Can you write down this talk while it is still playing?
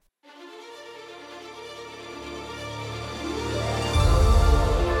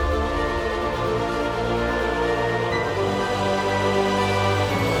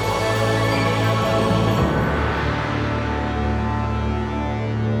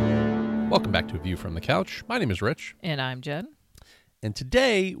Welcome back to A View from the Couch. My name is Rich. And I'm Jen. And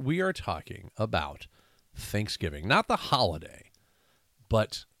today we are talking about Thanksgiving. Not the holiday,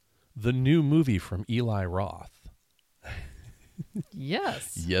 but the new movie from Eli Roth.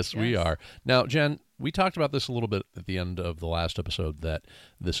 Yes. Yes, we are. Now, Jen, we talked about this a little bit at the end of the last episode, that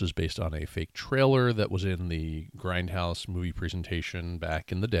this is based on a fake trailer that was in the Grindhouse movie presentation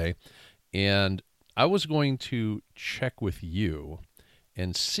back in the day. And I was going to check with you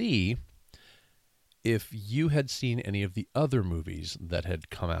and see if you had seen any of the other movies that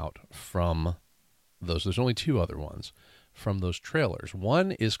had come out from those. There's only two other ones from those trailers.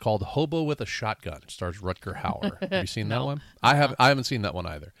 One is called Hobo with a Shotgun. It stars Rutger Hauer. Have you seen that one? I haven't seen that one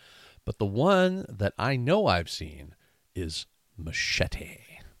either. But the one that I know I've seen is Machete.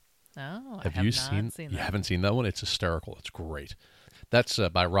 Oh, Have you seen that? You haven't seen that one? It's hysterical. It's great. That's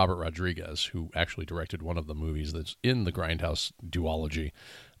by Robert Rodriguez, who actually directed one of the movies that's in the Grindhouse duology.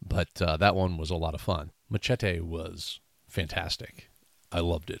 But that one was a lot of fun. Machete was fantastic. I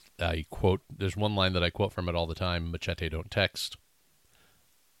loved it. There's one line that I quote from it all the time: Machete, don't text.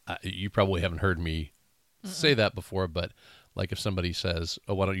 You probably haven't heard me say that before, but like if somebody says,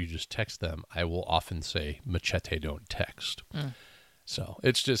 oh, why don't you just text them? I will often say, Machete, don't text. So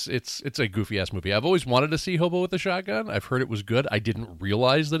it's a goofy ass movie. I've always wanted to see Hobo with a Shotgun. I've heard it was good. I didn't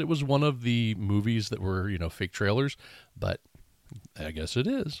realize that it was one of the movies that were, fake trailers, but I guess it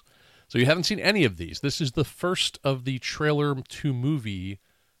is. So you haven't seen any of these. This is the first of the trailer to movie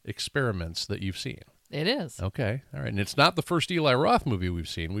experiments that you've seen. It is. Okay. All right. And it's not the first Eli Roth movie we've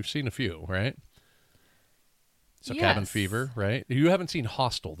seen. We've seen a few, right? So Yes. Cabin Fever, right? You haven't seen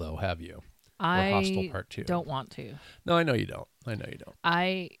Hostel, though, have you? Hostel Part 2. Don't want to. No, I know you don't.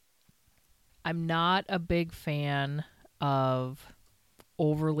 I'm not a big fan of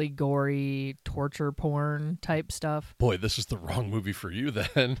overly gory torture porn type stuff. Boy, this is the wrong movie for you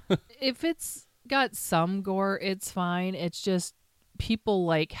then. If it's got some gore, it's fine. It's just people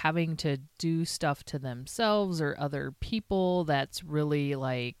like having to do stuff to themselves or other people that's really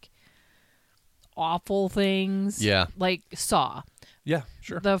like awful things. Yeah. Like Saw. Yeah,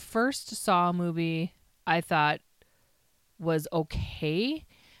 sure. The first Saw movie I thought was okay.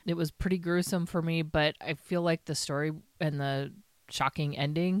 It was pretty gruesome for me, but I feel like the story and the shocking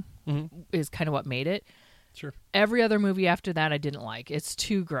ending is kind of what made it. Sure. Every other movie after that I didn't like. It's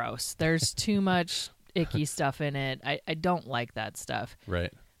too gross. There's too much icky stuff in it. I don't like that stuff.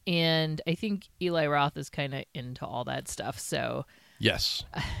 Right. And I think Eli Roth is kind of into all that stuff, so... Yes.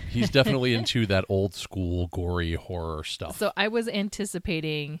 He's definitely into that old school gory horror stuff. So I was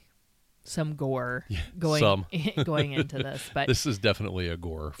anticipating some gore going into this, but this is definitely a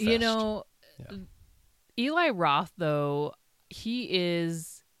gore fest. Eli Roth, though, he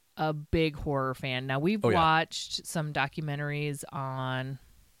is a big horror fan. Now we've watched some documentaries on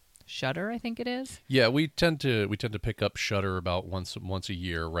Shudder, I think it is. Yeah, we tend to pick up Shudder about once a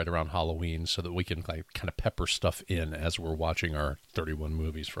year, right around Halloween, so that we can kind of pepper stuff in as we're watching our 31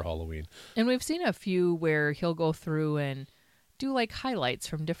 movies for Halloween. And we've seen a few where he'll go through and do like highlights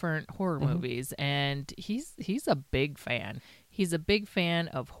from different horror movies, and he's a big fan. He's a big fan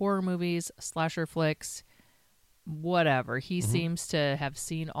of horror movies, slasher flicks, whatever. He seems to have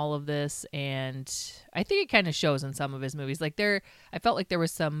seen all of this, and I think it kind of shows in some of his movies. Like I felt like there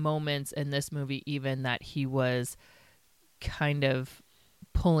was some moments in this movie even that he was kind of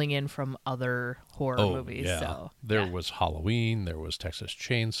pulling in from other horror movies. Yeah. So there was Halloween, there was Texas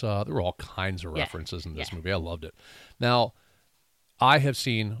Chainsaw, there were all kinds of references in this movie. I loved it. Now, I have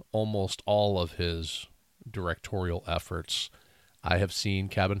seen almost all of his directorial efforts. I have seen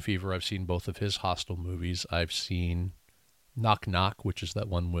Cabin Fever. I've seen both of his Hostel movies. I've seen Knock Knock, which is that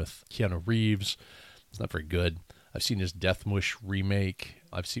one with Keanu Reeves. It's not very good. I've seen his Death Wish remake.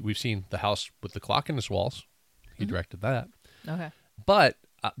 We've seen The House with the Clock in Its Walls. He directed that. Okay. But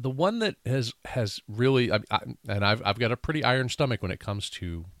the one that has really, I've got a pretty iron stomach when it comes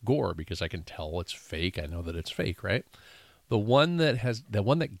to gore, because I can tell it's fake. I know that it's fake, right? The one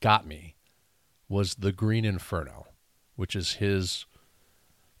that got me was The Green Inferno, which is his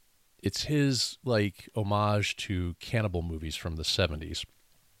like homage to cannibal movies from the 70s.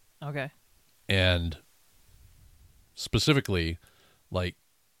 Okay. And specifically like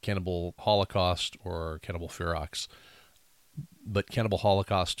Cannibal Holocaust or Cannibal Ferox. But Cannibal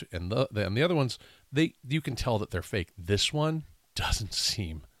Holocaust and the other ones, you can tell that they're fake. This one doesn't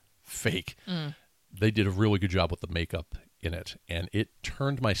seem fake. They did a really good job with the makeup in it, and it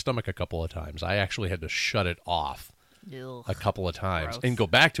turned my stomach a couple of times. I actually had to shut it off a couple of times and go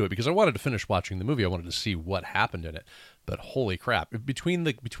back to it because I wanted to finish watching the movie. I wanted to see what happened in it. But holy crap, between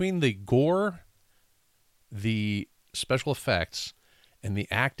the gore, the special effects, and the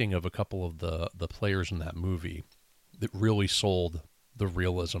acting of a couple of the players in that movie that really sold the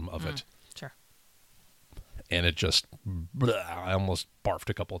realism of it. Sure. And it just, I almost barfed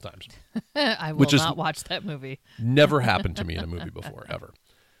a couple of times. I will not watch that movie. Never happened to me in a movie before, ever.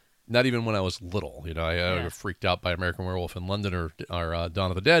 Not even when I was little. You know, I got freaked out by American Werewolf in London or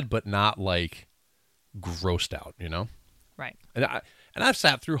Dawn of the Dead, but not like grossed out, you know? Right. And I've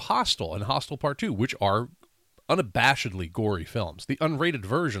sat through Hostel and Hostel Part 2, which are unabashedly gory films. The unrated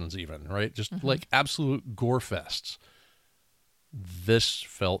versions even, right? Just like absolute gore fests. This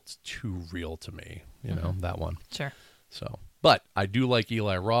felt too real to me, you know, that one. Sure. So, but I do like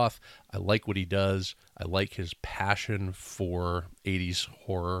Eli Roth. I like what he does. I like his passion for 80s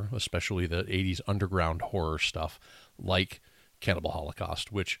horror, especially the 80s underground horror stuff, like Cannibal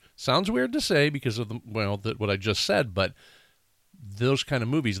Holocaust, which sounds weird to say because of what I just said, but those kind of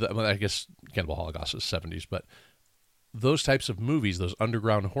movies, I guess Cannibal Holocaust is 70s, but those types of movies, those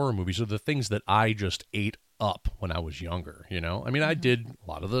underground horror movies, are the things that I just ate up when I was younger, you know? I mean, I did a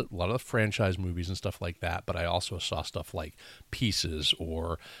lot of the franchise movies and stuff like that, but I also saw stuff like Pieces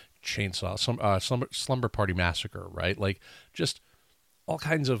or Chainsaw, Slumber Party Massacre, right? Like just all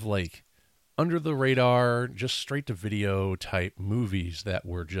kinds of like under the radar, just straight to video type movies that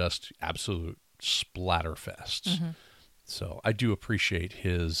were just absolute splatterfests. So I do appreciate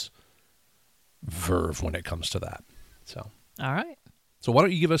his verve when it comes to that. So all right. So why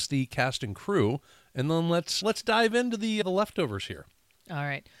don't you give us the cast and crew, and then let's dive into the leftovers here. All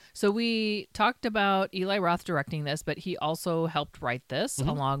right. So we talked about Eli Roth directing this, but he also helped write this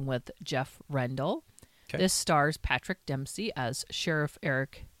along with Jeff Rendell. Okay. This stars Patrick Dempsey as Sheriff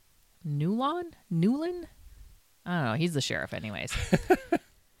Eric Newlin? I don't know. He's the sheriff anyways.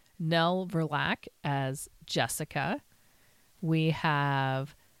 Nell Verlaque as Jessica. We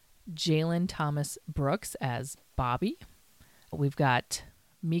have Jalen Thomas Brooks as Bobby. We've got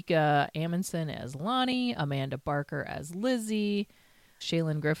Mika Amundsen as Lonnie, Amanda Barker as Lizzie,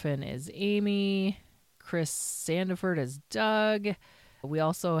 Shaylin Griffin as Amy, Chris Sandiford as Doug. We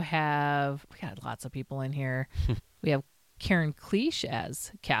also have, we got lots of people in here. We have Karen Cleach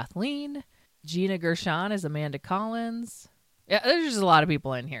as Kathleen, Gina Gershon as Amanda Collins. Yeah, there's just a lot of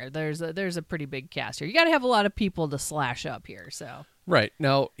people in here. There's a pretty big cast here. You got to have a lot of people to slash up here. So right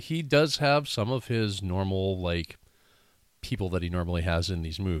now he does have some of his normal like people that he normally has in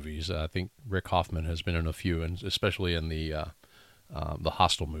these movies. I think Rick Hoffman has been in a few, and especially in the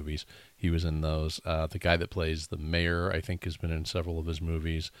Hostel movies, he was in those. The guy that plays the mayor, I think, has been in several of his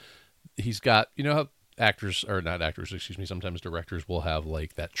movies. He's got, you know how sometimes directors will have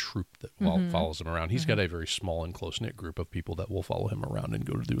like that troupe that follows him around. He's got a very small and close-knit group of people that will follow him around and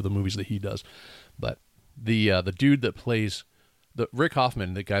go to do the movies that he does. But the dude that plays Rick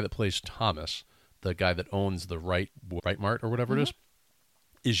Hoffman, the guy that plays Thomas, the guy that owns the Right Mart or whatever it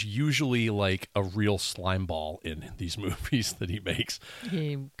is usually like a real slime ball in these movies that he makes.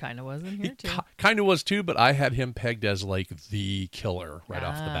 he kind of was in here too. Kind of was too, but I had him pegged as like the killer right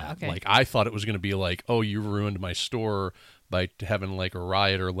off the bat. Okay. Like I thought it was going to be like, oh, you ruined my store by having like a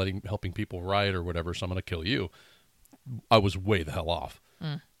riot or helping people riot or whatever, so I'm going to kill you. I was way the hell off.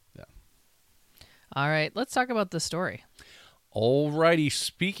 Yeah. All right, let's talk about the story. Alrighty,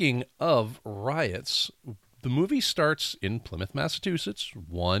 speaking of riots, the movie starts in Plymouth, Massachusetts,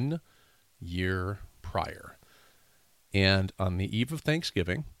 1 year prior. And on the eve of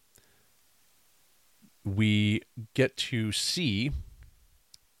Thanksgiving, we get to see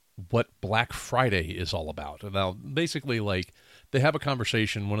what Black Friday is all about. Now, basically, like, they have a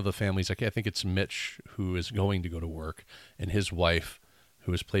conversation. One of the families, I think it's Mitch, who is going to go to work, and his wife,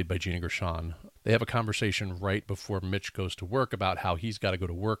 who is played by Gina Gershon, they have a conversation right before Mitch goes to work about how he's got to go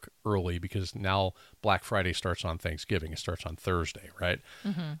to work early because now Black Friday starts on Thanksgiving. It starts on Thursday, right?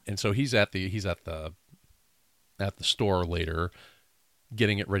 And so he's at the store later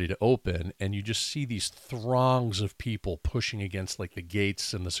getting it ready to open, and you just see these throngs of people pushing against like the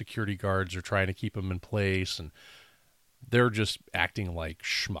gates, and the security guards are trying to keep them in place, and they're just acting like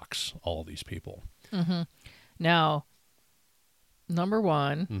schmucks, all these people. Now, number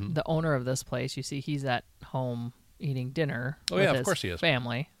one, the owner of this place, you see he's at home eating dinner with of his course he is.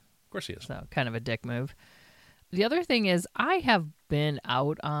 family. Of course he is. So kind of a dick move. The other thing is I have been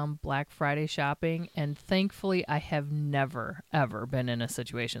out on Black Friday shopping, and thankfully I have never, ever been in a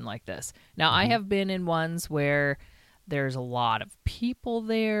situation like this. Now, I have been in ones where there's a lot of people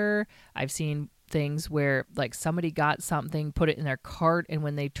there. I've seen things where like somebody got something, put it in their cart, and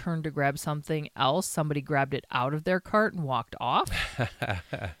when they turned to grab something else, somebody grabbed it out of their cart and walked off.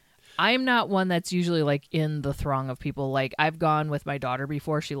 I'm not one that's usually like in the throng of people. Like I've gone with my daughter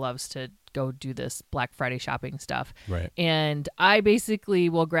before. She loves to go do this Black Friday shopping stuff. Right. And I basically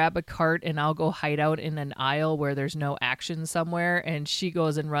will grab a cart and I'll go hide out in an aisle where there's no action somewhere. And she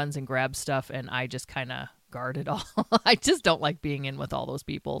goes and runs and grabs stuff. And I just kind of guard it all. I just don't like being in with all those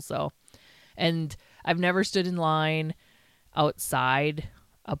people. So, and I've never stood in line outside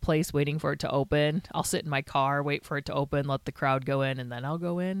a place waiting for it to open. I'll sit in my car, wait for it to open, let the crowd go in, and then I'll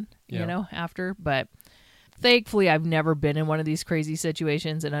go in, after. But thankfully, I've never been in one of these crazy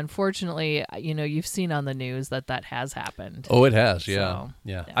situations. And unfortunately, you've seen on the news that has happened. Oh, it has. Yeah. So,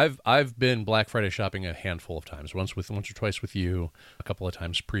 yeah. I've been Black Friday shopping a handful of times, once or twice with you, a couple of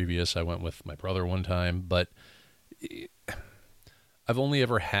times previous. I went with my brother one time, but I've only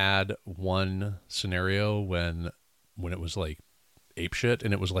ever had one scenario when it was like ape shit,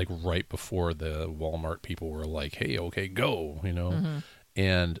 and it was like right before the Walmart people were like, hey, okay, go, Mm-hmm.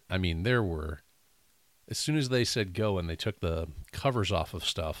 And I mean, there were, as soon as they said go and they took the covers off of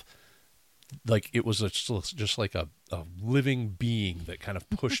stuff, like it was just like a living being that kind of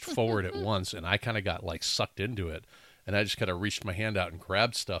pushed forward at once, and I kind of got like sucked into it, and I just kind of reached my hand out and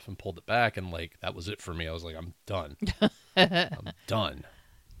grabbed stuff and pulled it back, and like that was it for me. I was like, I'm done. I'm done.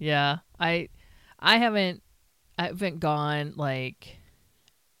 Yeah, I haven't gone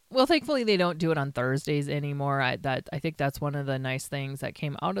thankfully they don't do it on Thursdays anymore. I think that's one of the nice things that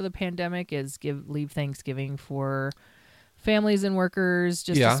came out of the pandemic is leave Thanksgiving for families and workers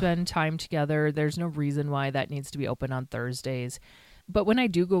just to spend time together. There's no reason why that needs to be open on Thursdays. But when I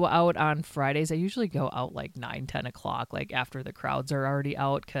do go out on Fridays, I usually go out like 9, 10 o'clock, like after the crowds are already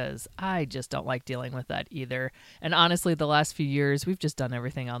out, because I just don't like dealing with that either. And honestly, the last few years, we've just done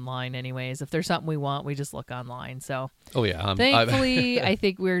everything online anyways. If there's something we want, we just look online. So thankfully, I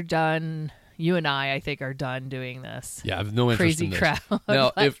think we're done. You and I think, are done doing this. Yeah, I have no interest crazy in this. crowd.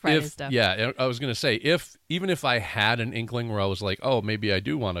 Now, if stuff. yeah, I was going to say, even if I had an inkling where I was like, oh, maybe I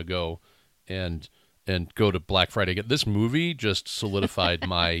do want to go and go to Black Friday. This movie just solidified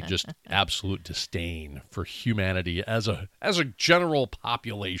my just absolute disdain for humanity as a general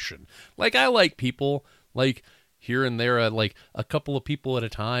population. Like, I like people, like here and there, like a couple of people at a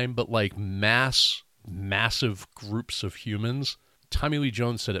time, but like massive groups of humans. Tommy Lee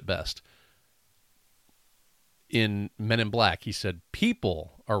Jones said it best. In Men in Black, he said,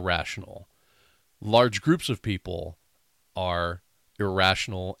 people are rational. Large groups of people are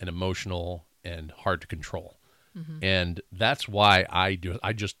irrational and emotional and hard to control. Mm-hmm. And that's why I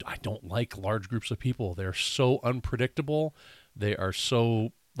don't like large groups of people. They're so unpredictable. They are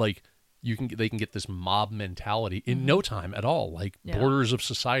so like they can get this mob mentality in no time at all. Like borders of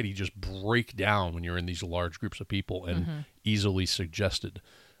society just break down when you're in these large groups of people, and easily suggested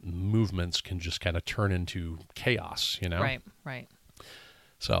movements can just kind of turn into chaos, Right.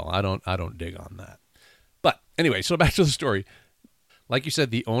 So I don't dig on that. But anyway, so back to the story. Like you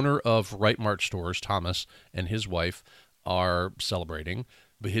said, the owner of Right Mart Stores, Thomas, and his wife are celebrating,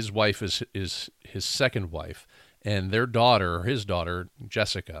 but his wife is his second wife, and his daughter,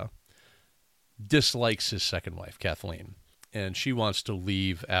 Jessica, dislikes his second wife, Kathleen, and she wants to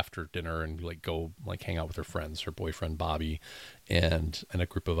leave after dinner and like go like hang out with her friends, her boyfriend Bobby, and a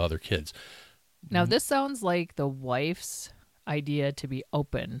group of other kids. Now this sounds like the wife's idea to be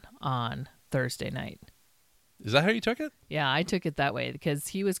open on Thursday night. Is that how you took it? Yeah, I took it that way because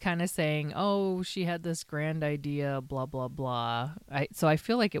he was kind of saying, oh, she had this grand idea, blah, blah, blah. So I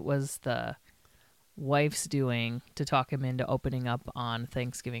feel like it was the wife's doing to talk him into opening up on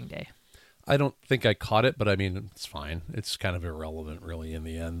Thanksgiving Day. I don't think I caught it, but I mean, it's fine. It's kind of irrelevant really in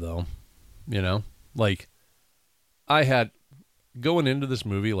the end though. Like I had going into this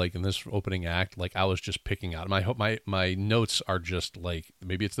movie, like in this opening act, like I was just picking out my notes are just like,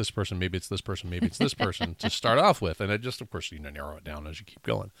 maybe it's this person, maybe it's this person, maybe it's this person to start off with. And I just, of course, narrow it down as you keep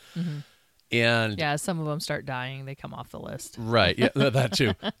going. Mm-hmm. And yeah, some of them start dying. They come off the list. Right. Yeah, that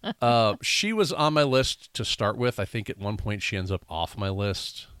too. She was on my list to start with. I think at one point she ends up off my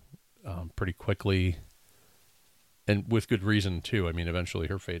list pretty quickly. And with good reason too. I mean, eventually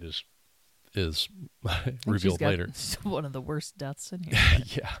her fate is revealed later. One of the worst deaths in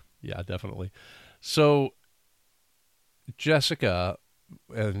here. Yeah, definitely. So Jessica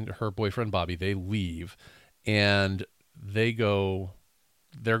and her boyfriend Bobby, they leave, and they're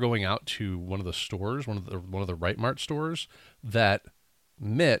going out to one of the stores, one of the Right Mart stores that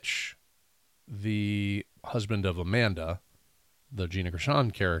Mitch, the husband of Amanda, the Gina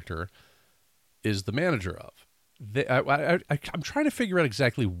Gershon character, is the manager of. I'm trying to figure out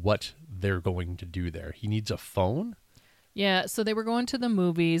exactly what they're going to do there. He needs a phone? Yeah, so they were going to the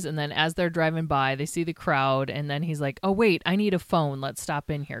movies, and then as they're driving by, they see the crowd, and then he's like, oh, wait, I need a phone. Let's stop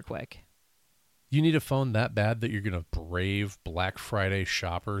in here quick. You need a phone that bad that you're going to brave Black Friday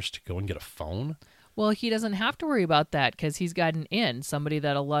shoppers to go and get a phone? Well, he doesn't have to worry about that because he's got an in, somebody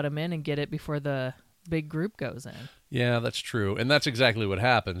that'll let him in and get it before the big group goes in. Yeah, that's true. And that's exactly what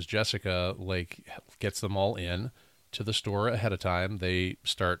happens. Jessica, like, gets them all in to the store ahead of time. They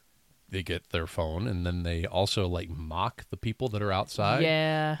get their phone, and then they also, like, mock the people that are outside.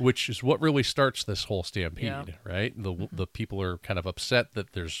 Yeah. Which is what really starts this whole stampede, Yeah. right? The people are kind of upset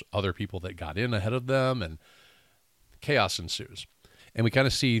that there's other people that got in ahead of them, and chaos ensues. And we kind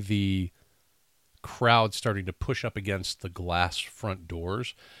of see the crowd starting to push up against the glass front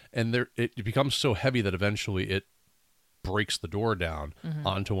doors, and it becomes so heavy that eventually it breaks the door down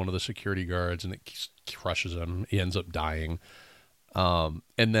onto one of the security guards, and it crushes him. He ends up dying. And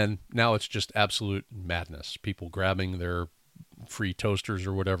then now it's just absolute madness. People grabbing their free toasters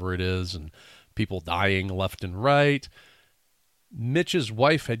or whatever it is, and people dying left and right. Mitch's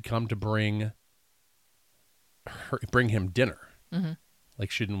wife had come to bring him dinner. Mm-hmm. Like,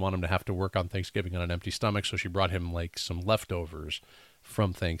 she didn't want him to have to work on Thanksgiving on an empty stomach, so she brought him, like, some leftovers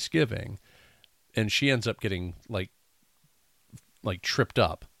from Thanksgiving. And she ends up getting, like tripped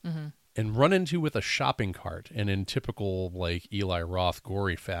up and run into with a shopping cart. And in typical, like, Eli Roth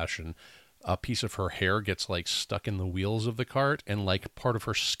gory fashion, a piece of her hair gets, like, stuck in the wheels of the cart, and, like, part of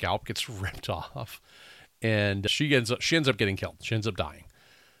her scalp gets ripped off. And she ends up getting killed. She ends up dying.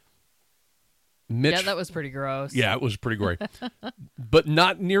 Mitch, Yeah, that was pretty gross. yeah, it was pretty gory, but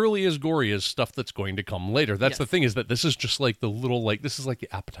not nearly as gory as stuff that's going to come later. That's the thing, is that this is just like this is like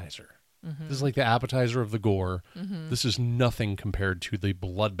the appetizer. This is like the appetizer of the gore. This is nothing compared to the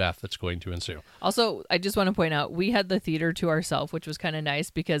bloodbath that's going to ensue. Also, I just want to point out, we had the theater to ourselves, which was kind of nice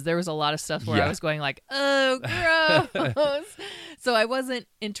because there was a lot of stuff where I was going like, oh, gross. So I wasn't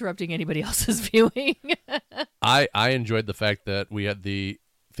interrupting anybody else's viewing. I enjoyed the fact that we had the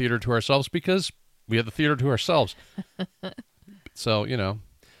theater to ourselves because we had the theater to ourselves. So,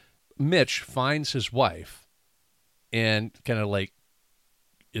 Mitch finds his wife and kind of like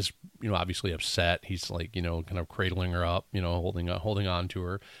is, obviously upset. He's like, kind of cradling her up, holding on to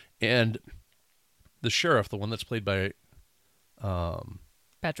her. And the sheriff, the one that's played by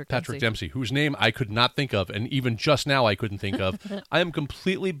Patrick Dempsey, whose name I could not think of, and even just now I couldn't think of. I am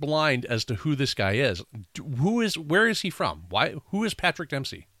completely blind as to who this guy is. Where is he from? Who is Patrick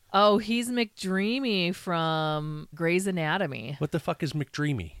Dempsey? Oh, he's McDreamy from Grey's Anatomy. What the fuck is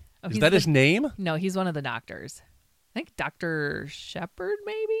McDreamy? Oh, Is that his name? No, he's one of the doctors. I think Dr. Shepard,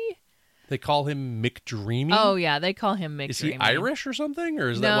 maybe? They call him McDreamy? Oh, yeah, they call him McDreamy. Is he Irish or something? Or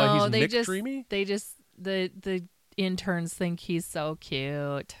is that why he's McDreamy? The interns think he's so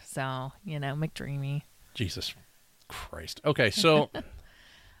cute. So, McDreamy. Jesus Christ. Okay, so...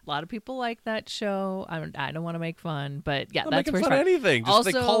 A lot of people like that show. I don't want to make fun, but yeah, I'm that's making where fun of anything. Just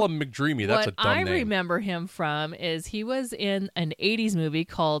also, they call him McDreamy. That's a dumb name. What I remember him from is he was in an 80s movie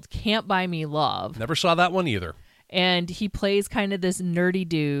called Can't Buy Me Love. Never saw that one either. And he plays kind of this nerdy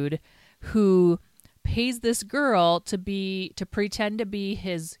dude who pays this girl to pretend to be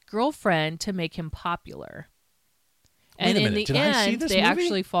his girlfriend to make him popular. And in the end, they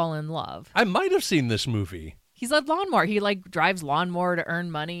actually fall in love. I might have seen this movie. He's a lawnmower. He drives lawnmower to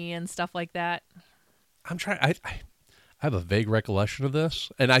earn money and stuff like that. I'm trying. I have a vague recollection of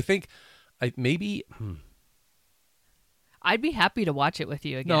this, and I think maybe. I'd be happy to watch it with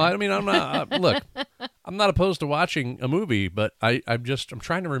you again. No, I mean I'm not. Look, I'm not opposed to watching a movie, but I'm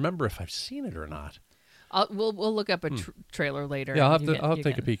trying to remember if I've seen it or not. We'll look up a trailer later. Yeah, I'll have to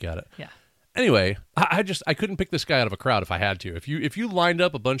take a peek at it. Yeah. Anyway, I couldn't pick this guy out of a crowd if I had to. If you lined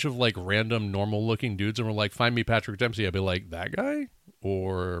up a bunch of like random normal looking dudes and were like, find me Patrick Dempsey, I'd be like, that guy?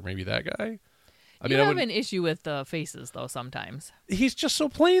 Or maybe that guy? I have an issue with the faces though sometimes. He's just so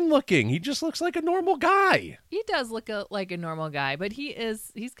plain looking. He just looks like a normal guy. He does look like a normal guy, but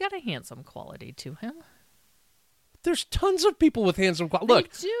he's got a handsome quality to him. There's tons of people with handsome quality. Look,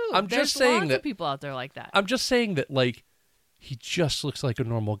 I'm just saying lots of people out there like that. I'm just saying that like he just looks like a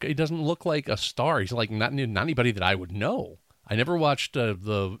normal guy. He doesn't look like a star. He's like not anybody that I would know. I never watched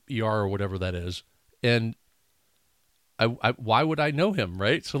the ER or whatever that is, and I why would I know him,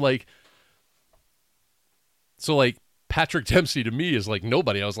 right? So like Patrick Dempsey to me is like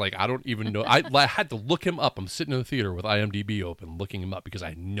nobody. I was like, I don't even know. I had to look him up. I'm sitting in the theater with IMDb open, looking him up because I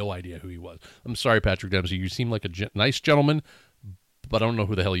had no idea who he was. I'm sorry, Patrick Dempsey. You seem like a nice gentleman, but I don't know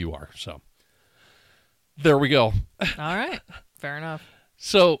who the hell you are. So. There we go. All right. Fair enough.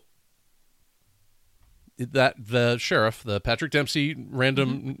 So that the sheriff, the Patrick Dempsey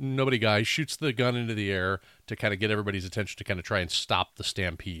random nobody guy, shoots the gun into the air to kind of get everybody's attention to kind of try and stop the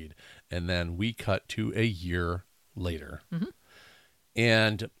stampede. And then we cut to a year later.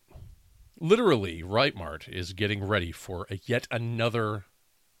 And Literally, Right Mart is getting ready for yet another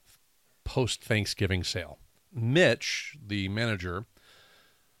post-Thanksgiving sale. Mitch, the manager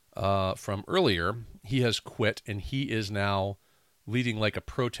from earlier, he has quit, and he is now leading like a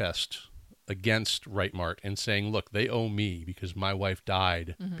protest against Right Mart and saying, look, they owe me because my wife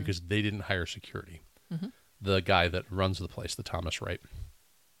died because they didn't hire security. The guy that runs the place, the Thomas Wright.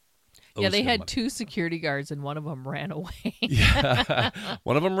 Yeah, they had money. 2 security guards and one of them ran away. Yeah,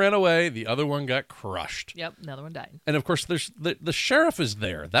 one of them ran away. The other one got crushed. Yep, another one died. And of course, there's the sheriff is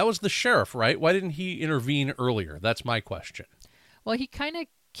there. That was the sheriff, right? Why didn't he intervene earlier? That's my question. Well, he kind of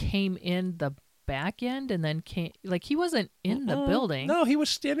came in the back end and then came, like he wasn't in the building. No, he was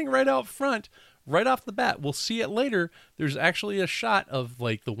standing right out front, right off the bat. We'll see it later. There's actually a shot of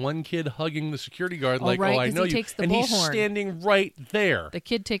like the one kid hugging the security guard, like, right, "Oh, I 'cause know he you," takes the and he's bullhorn. standing right there. The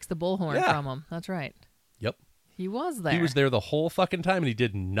kid takes the bullhorn Yeah. from him. That's right. Yep, He was there. he was there the whole fucking time, and he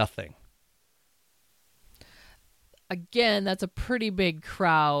did nothing. Again, that's a pretty big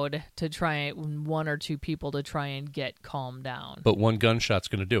crowd to try, 1 or 2 people to try and get calmed down. But one gunshot's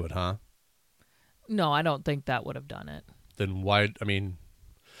going to do it, huh? No, I don't think that would have done it. Then why? I mean,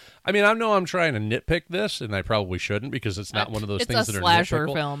 I know I'm trying to nitpick this, and I probably shouldn't because it's not one of those It's things a that are slasher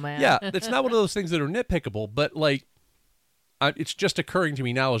nitpickable. film, man. Yeah, it's not one of those things that are nitpickable, but like, it's just occurring to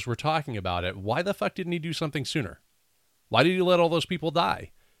me now as we're talking about it. Why the fuck didn't he do something sooner? Why did he let all those people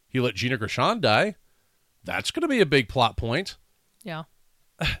die? He let Gina Gershon die. That's going to be a big plot point. Yeah.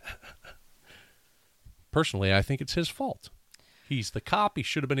 Personally, I think it's his fault. He's the cop. He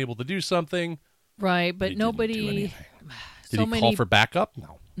should have been able to do something. Right, but He didn't do nobody. anything. Did So he many call for backup?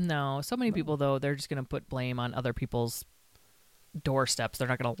 No. No, so many people though, they're just going to put blame on other people's doorsteps. They're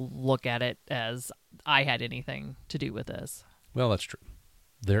not going to look at it as I had anything to do with this. Well, that's true.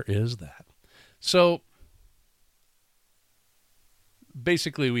 There is that. So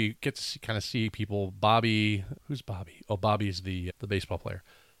basically, we get to kind of see people. Bobby, who's Bobby? Oh, Bobby's the baseball player.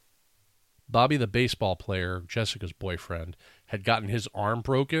 Bobby, the baseball player, Jessica's boyfriend, had gotten his arm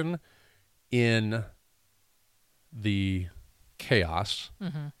broken in the chaos,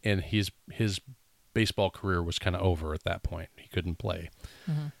 and his baseball career was kind of over at that point. He couldn't play.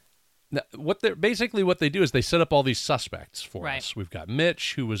 Now, what they do is they set up all these suspects for Right. us. We've got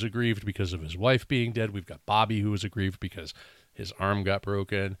Mitch, who was aggrieved because of his wife being dead. We've got Bobby, who was aggrieved because his arm got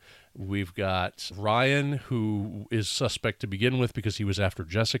broken. We've got Ryan, who is suspect to begin with because he was after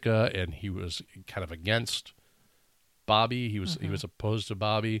Jessica and he was kind of against Bobby. He was opposed to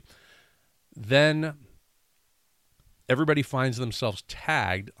Bobby. Then everybody finds themselves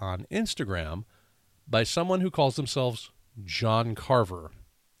tagged on Instagram by someone who calls themselves John Carver,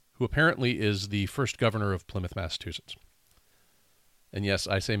 who apparently is the first governor of Plymouth, Massachusetts. And yes,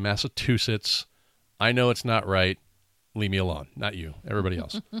 I say Massachusetts. I know it's not right. Leave me alone. Not you. Everybody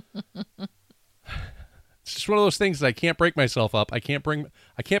else. It's just one of those things that I can't break myself up. I can't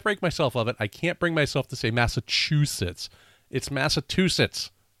break myself of it. I can't bring myself to say Massachusetts. It's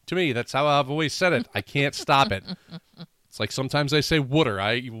Massachusetts. To me, that's how I've always said it. I can't stop it. It's like sometimes I say Wooder.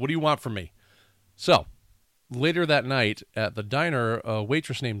 What do you want from me? So, later that night at the diner, a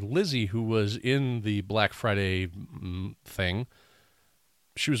waitress named Lizzie, who was in the Black Friday thing,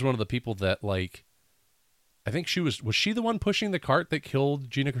 she was one of the people that, like, I think was she the one pushing the cart that killed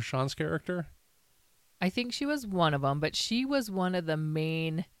Gina Gershon's character? I think she was one of them, but she was one of the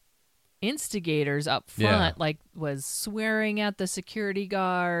main instigators up front, like was swearing at the security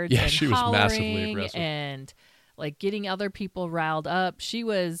guards and she was massively hollering aggressive. and like getting other people riled up. She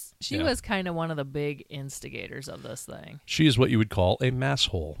was kind of one of the big instigators of this thing. She is what you would call a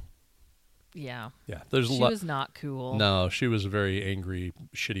masshole. Yeah. Yeah, there's a She lot. was not cool. No, she was a very angry,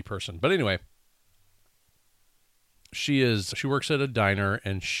 shitty person. But anyway, she works at a diner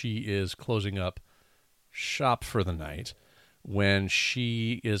and she is closing up shop for the night when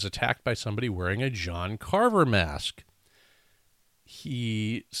she is attacked by somebody wearing a John Carver mask.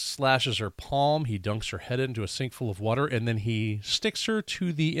 He slashes her palm, he dunks her head into a sink full of water, and then he sticks her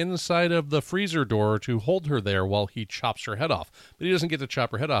to the inside of the freezer door to hold her there while he chops her head off. But he doesn't get to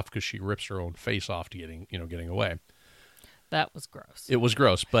chop her head off because she rips her own face off to getting away. That was gross. It was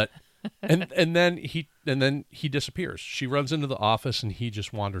gross, but and then he disappears. She runs into the office and he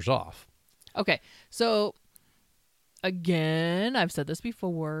just wanders off. Okay, so again, I've said this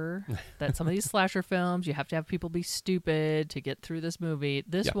before, that some of these slasher films, you have to have people be stupid to get through this movie.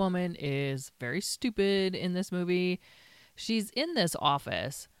 This woman is very stupid in this movie. She's in this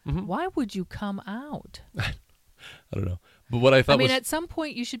office. Why would you come out? I don't know. But what I thought I mean, was at some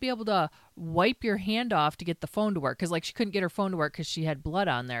point you should be able to wipe your hand off to get the phone to work because, like, she couldn't get her phone to work because she had blood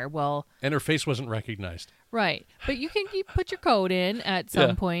on there. Well, and her face wasn't recognized. right, but you put your code in at some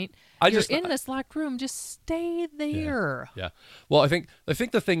Yeah. point. You're in this locked room. Just stay there. Yeah. Well, I think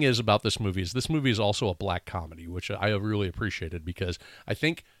the thing is about this movie is also a black comedy, which I really appreciated because I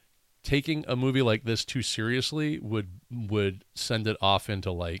think taking a movie like this too seriously would send it off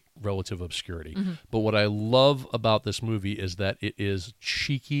into like relative obscurity. But what I love about this movie is that it is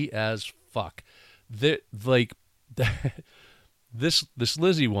cheeky as fuck. This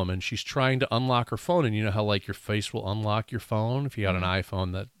Lizzie woman, she's trying to unlock her phone, and you know how like your face will unlock your phone if you got an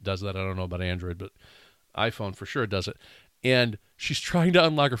iPhone that does that. I don't know about Android, but iPhone for sure does it. And she's trying to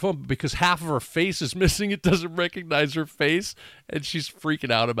unlock her phone, but because half of her face is missing, it doesn't recognize her face, and she's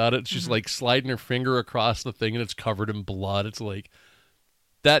freaking out about it. She's like sliding her finger across the thing, and it's covered in blood. It's like,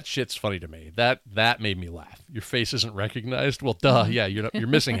 that shit's funny to me. That made me laugh. Your face isn't recognized. Well, duh, yeah, you're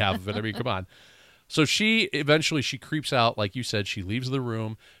missing half of it. I mean, come on. So she eventually creeps out, like you said. She leaves the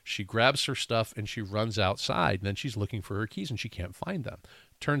room, she grabs her stuff, and she runs outside. And then she's looking for her keys, and she can't find them.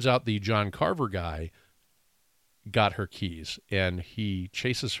 Turns out the John Carver guy got her keys, and he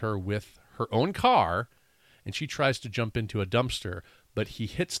chases her with her own car, and she tries to jump into a dumpster, but he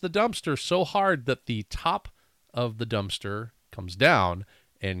hits the dumpster so hard that the top of the dumpster comes down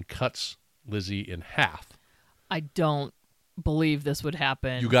and cuts Lizzie in half. I don't believe this would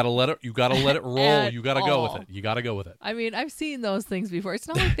happen. You gotta let it roll. You gotta go with all. it. You gotta go with it. I mean, I've seen those things before. It's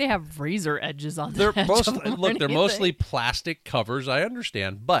not like they have razor edges on They're the edge mostly of them or look. They're anything. mostly plastic covers. I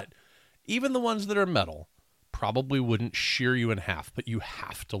understand, but even the ones that are metal probably wouldn't shear you in half. But you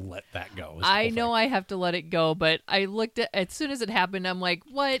have to let that go. I know I have to let it go, but I looked at as soon as it happened. I'm like,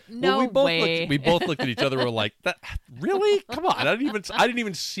 "What? No way!" We both looked at each other. We're like, "That really? Come on! I didn't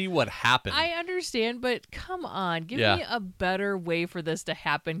even see what happened." I understand, but come on, give Yeah. me a better way for this to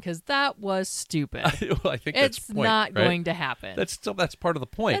happen because that was stupid. Well, I think that's It's the point, not right? going to happen. That's part of the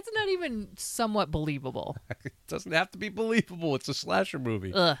point. That's not even somewhat believable. It doesn't have to be believable. It's a slasher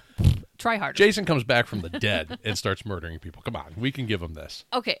movie. Ugh. Try harder. Jason comes back from the dead and starts murdering people. Come on, we can give him this.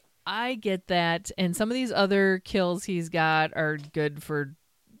 Okay, I get that. And some of these other kills he's got are good for,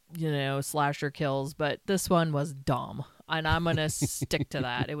 slasher kills, but this one was dumb. And I'm going to stick to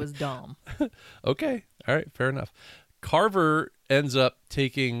that. It was dumb. Okay, all right, fair enough. Carver ends up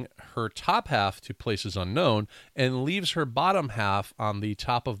taking her top half to places unknown and leaves her bottom half on the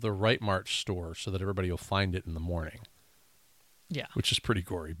top of the Right Mart store so that everybody will find it in the morning. Yeah. Which is pretty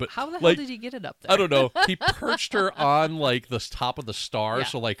gory. But how the hell did he get it up there? I don't know. He perched her on like the top of the star, Yeah.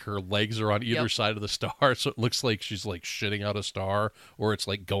 so like her legs are on either Yep. side of the star, so it looks like she's like shitting out a star, or it's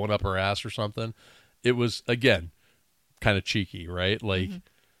like going up her ass or something. It was, again, kind of cheeky, right? Like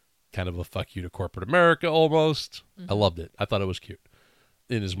kind of a fuck you to corporate America almost. I loved it. I thought it was cute.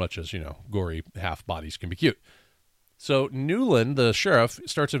 In as much as, gory half bodies can be cute. So Newland, the sheriff,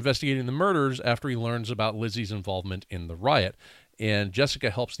 starts investigating the murders after he learns about Lizzie's involvement in the riot. And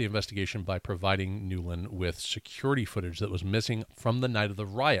Jessica helps the investigation by providing Newland with security footage that was missing from the night of the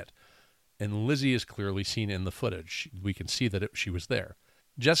riot. And Lizzie is clearly seen in the footage. We can see that she was there.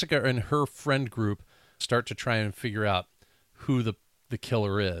 Jessica and her friend group start to try and figure out who the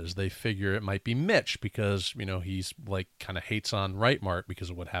killer is. They figure it might be Mitch because, he's like kind of hates on Right Mart because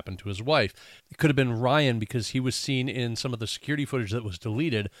of what happened to his wife. It could have been Ryan because he was seen in some of the security footage that was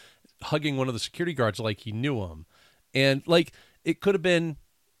deleted hugging one of the security guards like he knew him. And like it could have been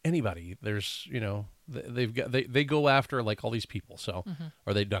anybody. There's, they go after like all these people. So,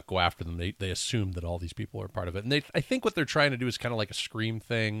 or they not go after them. They assume that all these people are part of it. And I think what they're trying to do is kind of like a Scream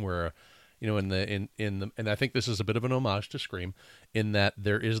thing where, and I think this is a bit of an homage to Scream in that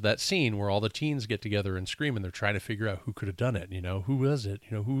there is that scene where all the teens get together and scream and they're trying to figure out who could have done it. Who was it?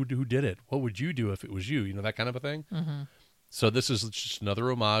 Who did it? What would you do if it was you? That kind of a thing. Mm-hmm. So this is just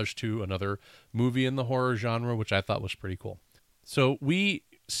another homage to another movie in the horror genre, which I thought was pretty cool. So we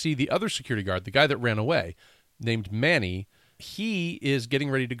see the other security guard, the guy that ran away, named Manny. He is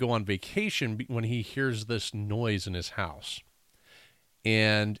getting ready to go on vacation when he hears this noise in his house.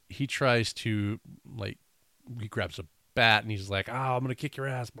 And he tries to, he grabs a bat and he's like, "Oh, I'm going to kick your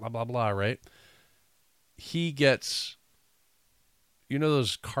ass, blah, blah, blah," right? He gets,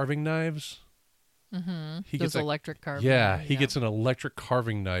 those carving knives? Mm-hmm. He Those gets electric carving. Yeah, he gets an electric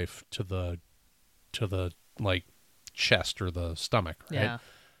carving knife to the chest or the stomach, right? Yeah.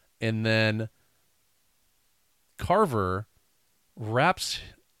 And then Carver wraps,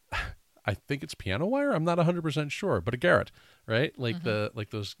 I think it's piano wire. I'm not 100% sure, but a garrote, right? Like I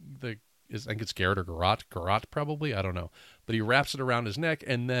think it's garrote or garrote probably. I don't know, but he wraps it around his neck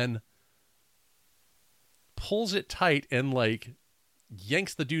and then pulls it tight and like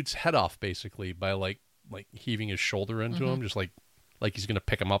yanks the dude's head off basically by like heaving his shoulder into him, just like he's gonna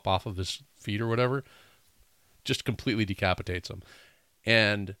pick him up off of his feet or whatever. Just completely decapitates him,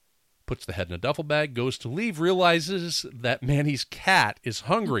 and puts the head in a duffel bag, goes to leave, realizes that Manny's cat is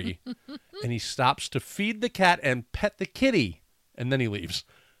hungry, and he stops to feed the cat and pet the kitty, and then he leaves.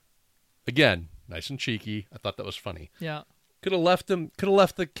 Again, nice and cheeky. I thought that was funny. Yeah. Could have left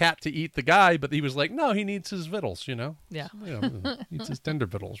the cat to eat the guy, but he was like, no, he needs his victuals, you know? Yeah. Needs his tender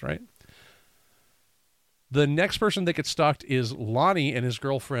victuals, right? The next person that gets stalked is Lonnie and his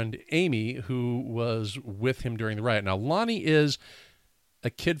girlfriend, Amy, who was with him during the riot. Now, Lonnie is a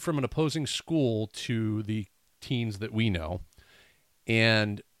kid from an opposing school to the teens that we know.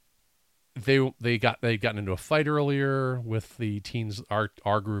 And they'd gotten into a fight earlier with the teens,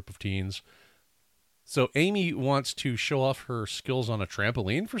 our group of teens. So Amy wants to show off her skills on a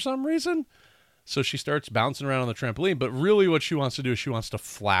trampoline for some reason. So she starts bouncing around on the trampoline, but really what she wants to do is she wants to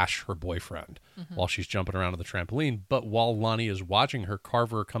flash her boyfriend while she's jumping around on the trampoline. But while Lonnie is watching her,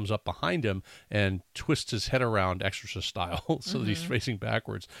 Carver comes up behind him and twists his head around Exorcist style so that he's facing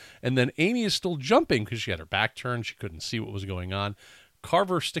backwards. And then Amy is still jumping because she had her back turned. She couldn't see what was going on.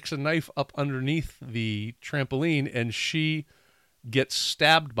 Carver sticks a knife up underneath the trampoline and she gets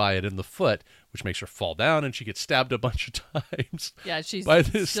stabbed by it in the foot, which makes her fall down, and she gets stabbed a bunch of times. Yeah, she's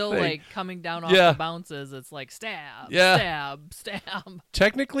still thing. like coming down off the bounces. It's like stab, stab, stab.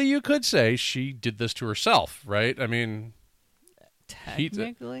 Technically, you could say she did this to herself, right? I mean,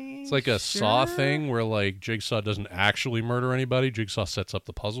 technically, it's like a Saw thing where like Jigsaw doesn't actually murder anybody. Jigsaw sets up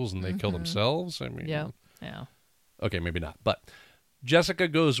the puzzles and they kill themselves. I mean, yeah. Okay, maybe not. But Jessica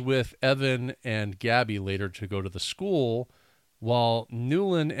goes with Evan and Gabby later to go to the school. While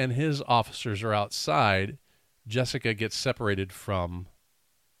Newland and his officers are outside, Jessica gets separated from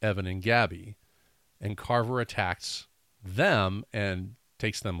Evan and Gabby, and Carver attacks them and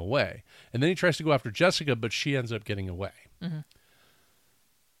takes them away. And then he tries to go after Jessica, but she ends up getting away.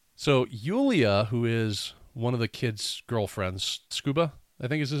 So Yulia, who is one of the kids' girlfriends, Scuba, I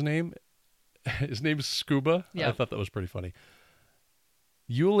think is his name. His name is Scuba. Yeah. I thought that was pretty funny.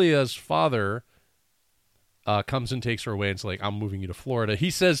 Yulia's father comes and takes her away and it's like, I'm moving you to Florida. He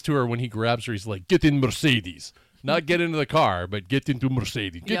says to her when he grabs her, he's like, get in Mercedes. Not get into the car, but get into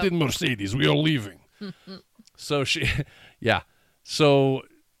Mercedes. Get in Mercedes. We are leaving. So So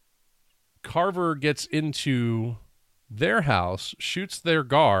Carver gets into their house, shoots their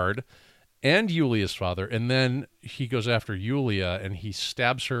guard and Yulia's father, and then he goes after Yulia and he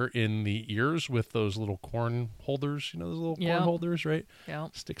stabs her in the ears with those little corn holders. You know those little corn holders, right? Yeah.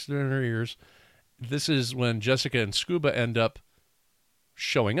 Sticks it in her ears. This is when Jessica and Scuba end up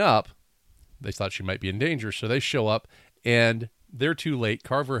showing up. They thought she might be in danger, so they show up, and they're too late.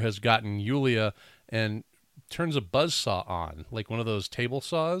 Carver has gotten Yulia and turns a buzzsaw on, like one of those table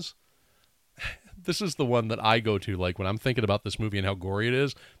saws. This is the one that I go to, like when I'm thinking about this movie and how gory it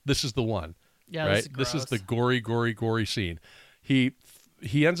is. This is the one. Yeah, right? This is the gory scene. He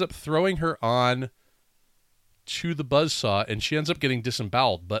ends up throwing her on to the buzzsaw, and she ends up getting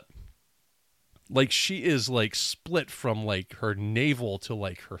disemboweled, but like she is like split from like her navel to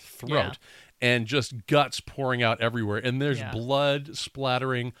like her throat and just guts pouring out everywhere. And there's blood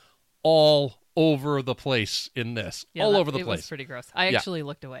splattering all over the place in this. All over the place. It was pretty gross. I actually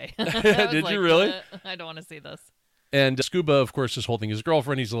looked away. Did you really? I don't want to see this. And Scuba, of course, is holding his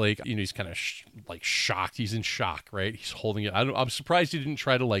girlfriend. He's like, he's kind of like shocked. He's in shock, right? He's holding it. I'm surprised he didn't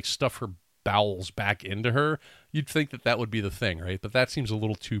try to like stuff her bowels back into her. You'd think that would be the thing, right? But that seems a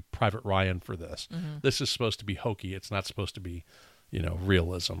little too Private Ryan for this. This is supposed to be hokey. It's not supposed to be,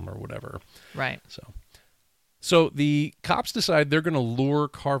 realism or whatever. Right. So the cops decide they're going to lure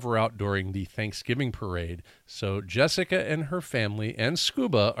Carver out during the Thanksgiving parade. So Jessica and her family and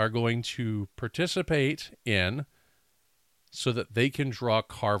Scuba are going to participate in so that they can draw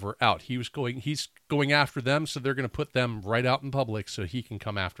Carver out. He's going after them, so they're going to put them right out in public so he can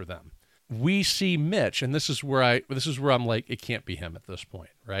come after them. We see Mitch, and this is where I'm like, it can't be him at this point,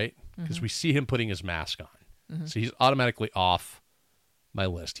 right? Because we see him putting his mask on. So he's automatically off my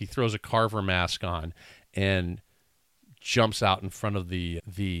list. He throws a Carver mask on and jumps out in front of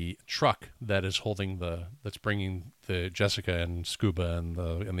the truck that is that's bringing the Jessica and Scuba and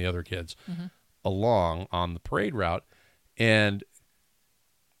the other kids along on the parade route. And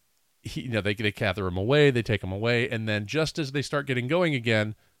they gather him away, they take him away, and then just as they start getting going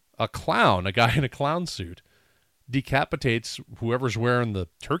again, a guy in a clown suit, decapitates whoever's wearing the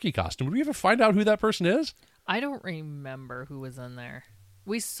turkey costume. Did we ever find out who that person is? I don't remember who was in there.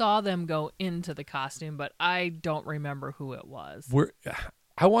 We saw them go into the costume, but I don't remember who it was.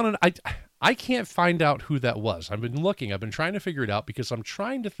 I can't find out who that was. I've been looking. I've been trying to figure it out because I'm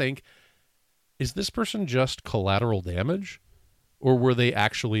trying to think, is this person just collateral damage, or were they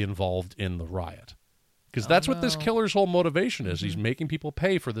actually involved in the riot? Because that's what this killer's whole motivation is. He's making people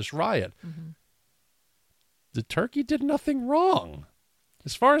pay for this riot. The turkey did nothing wrong.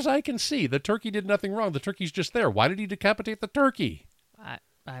 As far as I can see, the turkey did nothing wrong. The turkey's just there. Why did he decapitate the turkey? I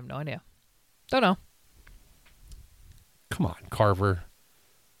have no idea. Don't know. Come on, Carver.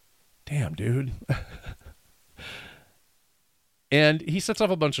 Damn, dude. And he sets off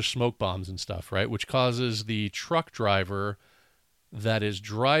a bunch of smoke bombs and stuff, right? Which causes the truck driver that is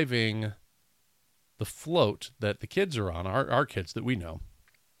driving the float that the kids are on, our kids that we know,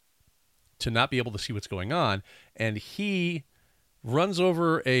 to not be able to see what's going on. And he runs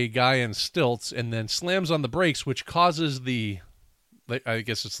over a guy in stilts and then slams on the brakes, which causes I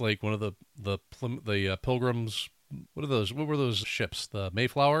guess it's like one of the Pilgrims. What were those ships? The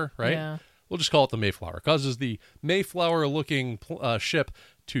Mayflower, right? Yeah. We'll just call it the Mayflower. Causes the Mayflower-looking ship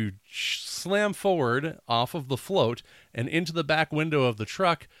to slam forward off of the float and into the back window of the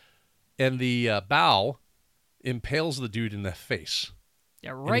truck, and the bow impales the dude in the face.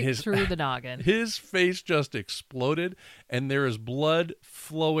 Yeah, right through the noggin. His face just exploded, and there is blood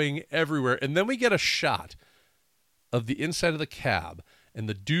flowing everywhere. And then we get a shot of the inside of the cab, and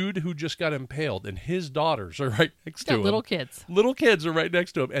the dude who just got impaled and his daughters are right next to him. Little kids. Little kids are right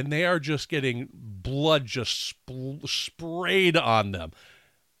next to him, and they are just getting blood just sprayed on them.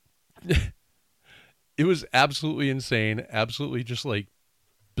 It was absolutely insane, absolutely just like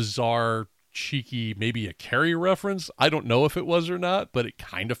bizarre, cheeky, maybe a Carrie reference. I don't know if it was or not, but it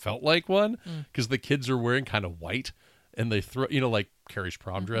kind of felt like one because the kids are wearing kind of white and they throw, like Carrie's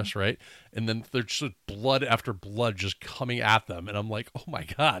prom dress, right? And then there's just blood after blood just coming at them. And I'm like, oh my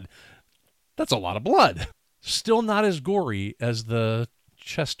God, that's a lot of blood. Still not as gory as the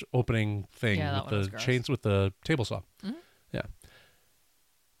chest opening thing with the chains with the table saw. Yeah.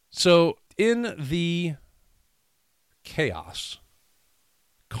 So in the chaos,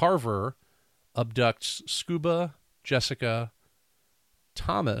 Carver abducts Scuba, Jessica,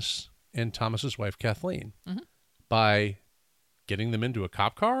 Thomas, and Thomas's wife Kathleen by getting them into a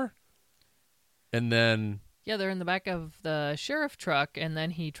cop car, and then they're in the back of the sheriff truck, and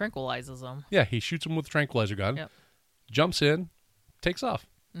then he tranquilizes them. Yeah, he shoots them with a tranquilizer gun, jumps in, takes off.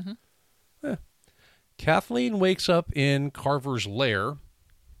 Kathleen wakes up in Carver's lair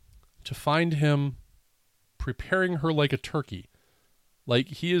to find him preparing her like a turkey. Like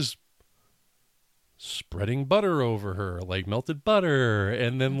he is spreading butter over her, like melted butter,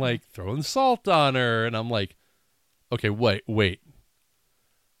 and then like throwing salt on her. And I'm like, okay, wait.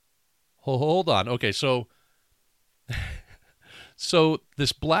 Hold on. Okay, so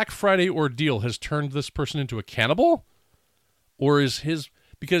this Black Friday ordeal has turned this person into a cannibal? Or is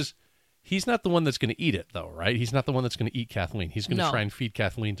because he's not the one that's going to eat it, though, right? He's not the one that's going to eat Kathleen. He's going to try and feed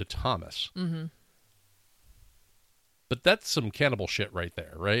Kathleen to Thomas. But that's some cannibal shit right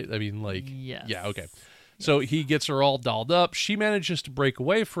there, right? I mean, like, yes. Yeah, okay. So he gets her all dolled up. She manages to break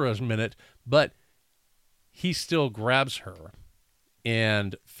away for a minute, but he still grabs her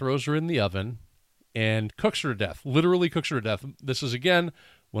and throws her in the oven and cooks her to death. Literally cooks her to death. This is, again,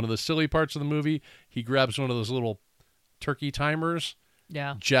 one of the silly parts of the movie. He grabs one of those little turkey timers,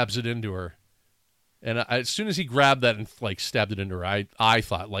 jabs it into her. And as soon as he grabbed that and like stabbed it into her, I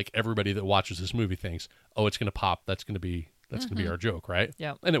thought, like everybody that watches this movie thinks, oh, it's going to pop. That's going to be our joke, right?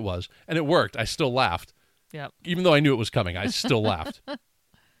 Yeah. And it was. And it worked. I still laughed. Yeah. Even though I knew it was coming, I still laughed.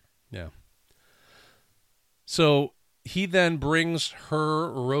 Yeah. So he then brings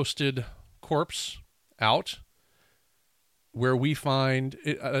her roasted corpse out where we find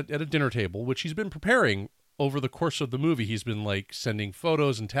at a dinner table, which he's been preparing over the course of the movie. He's been like sending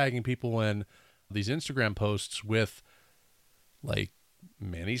photos and tagging people in these Instagram posts with like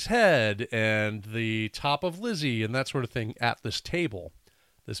Manny's head and the top of Lizzie and that sort of thing at this table.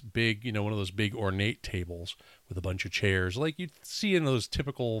 This big, one of those big ornate tables with a bunch of chairs like you'd see in those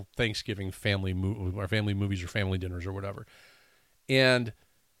typical Thanksgiving family movies or family dinners or whatever. And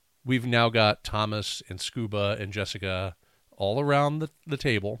we've now got Thomas and Scuba and Jessica all around the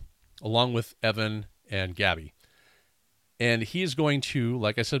table, along with Evan and Gabby. And he is going to,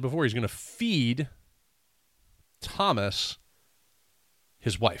 like I said before, he's going to feed Thomas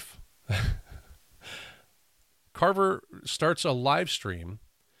his wife. Carver starts a live stream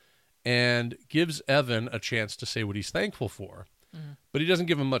and gives Evan a chance to say what he's thankful for. But he doesn't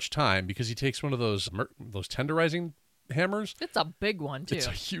give him much time because he takes one of those tenderizing hammers. It's a big one too. It's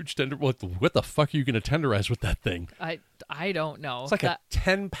a huge tender. What the fuck are you going to tenderize with that thing? I don't know. It's like a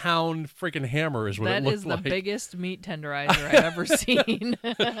 10-pound freaking hammer is what it That looks is the like. biggest meat tenderizer I've ever seen.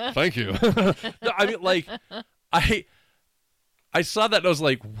 Thank you. No, I mean, like, I saw that and I was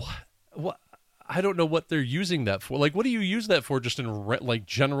like, what? I don't know what they're using that for. Like, what do you use that for? Just in like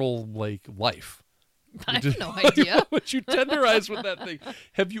general like life? I have no idea. What you tenderize with that thing?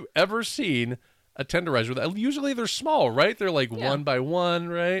 Have you ever seen a tenderizer with that? Usually they're small, right? They're like one by one,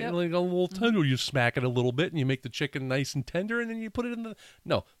 right? Yep. And like a little tender. You smack it a little bit and you make the chicken nice and tender, and then you put it in the.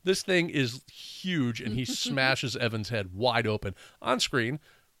 No, this thing is huge, and he smashes Evan's head wide open on screen.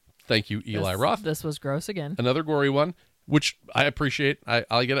 Thank you, Eli Roth. This was gross again. Another gory one, which I appreciate.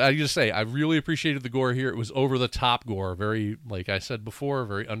 I just say I really appreciated the gore here. It was over the top gore, very, like I said before,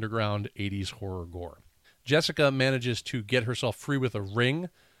 very underground 80s horror gore. Jessica manages to get herself free with a ring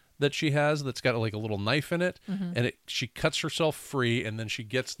that she has that's got like a little knife in it, and she cuts herself free, and then she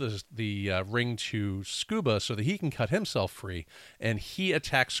gets the ring to Scuba so that he can cut himself free, and he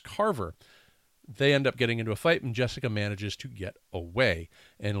attacks Carver. They end up getting into a fight, and Jessica manages to get away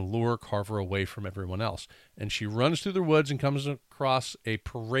and lure Carver away from everyone else. And she runs through the woods and comes across a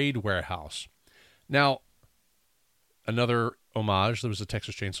parade warehouse. Now, another homage. There was a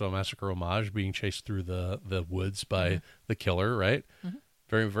Texas Chainsaw Massacre homage, being chased through the woods by the killer, right?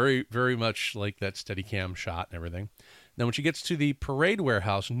 Very, very, very much like that Steadicam shot and everything. Now, when she gets to the parade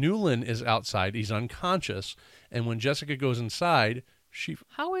warehouse, Newland is outside. He's unconscious. And when Jessica goes inside,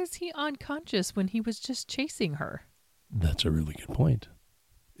 How is he unconscious when he was just chasing her? That's a really good point.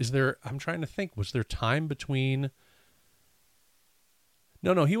 I'm trying to think, was there time between...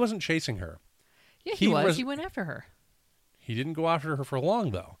 No, he wasn't chasing her. Yeah, he was. He went after her. He didn't go after her for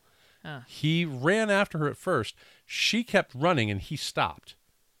long, though. Oh. He ran after her at first. She kept running, and he stopped.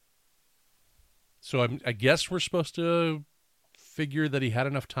 So I guess we're supposed to figure that he had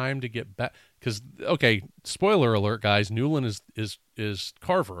enough time to get back. Because, okay, spoiler alert, guys, Newland is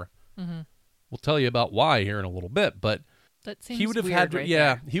Carver. We'll tell you about why here in a little bit, but that seems he would have weird had to, right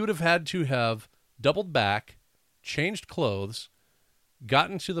yeah, there. he would have had to have doubled back, changed clothes,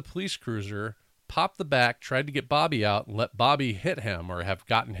 gotten to the police cruiser, popped the back, tried to get Bobby out, and let Bobby hit him, or have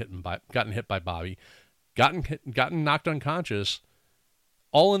gotten hit by Bobby, gotten knocked unconscious,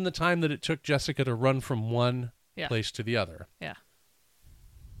 all in the time that it took Jessica to run from one place to the other. Yeah.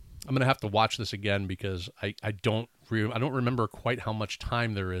 I'm gonna have to watch this again because I don't remember quite how much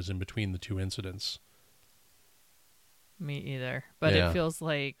time there is in between the two incidents. Me either. But it feels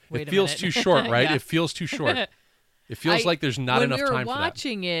like it feels too short, right? Yeah. It feels too short. It feels like there's not enough time for that. When we were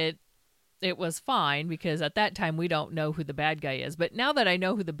watching it, it was fine because at that time we don't know who the bad guy is. But now that I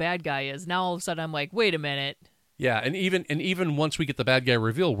know who the bad guy is, now all of a sudden I'm like, wait a minute. Yeah, and even once we get the bad guy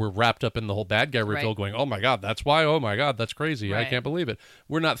reveal, we're wrapped up in the whole bad guy reveal going, oh my God, that's why, oh my God, that's crazy. Right. I can't believe it.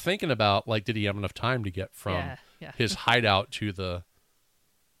 We're not thinking about, like, did he have enough time to get from his hideout to the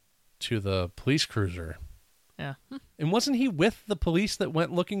police cruiser? Yeah. And wasn't he with the police that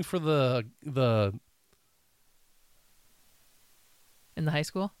went looking for the in the high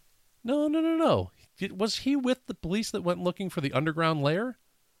school? No. Was he with the police that went looking for the underground lair?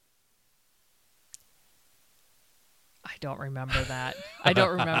 I don't remember that. I don't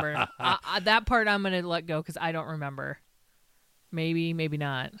remember. That part I'm going to let go because I don't remember. Maybe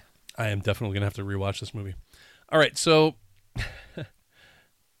not. I am definitely going to have to rewatch this movie. All right, so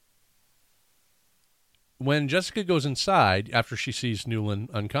when Jessica goes inside, after she sees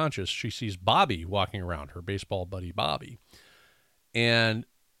Newland unconscious, she sees Bobby walking around, her baseball buddy Bobby. And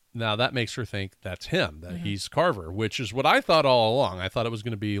now that makes her think that's him, that he's Carver, which is what I thought all along. I thought it was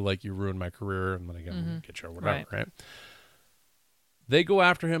going to be like, you ruined my career, and then I'm going to get you or whatever, right? They go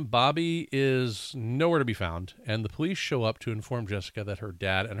after him. Bobby is nowhere to be found, and the police show up to inform Jessica that her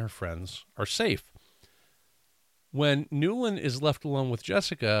dad and her friends are safe. When Newland is left alone with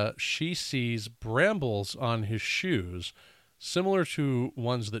Jessica, she sees brambles on his shoes, similar to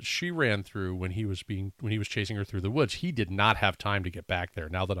ones that she ran through when he was chasing her through the woods. He did not have time to get back there,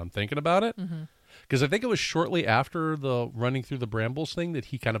 now that I'm thinking about it. Because I think it was shortly after the running through the brambles thing that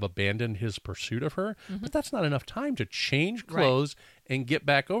he kind of abandoned his pursuit of her. But that's not enough time to change clothes and get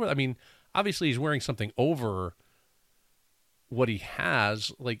back over. I mean, obviously he's wearing something over what he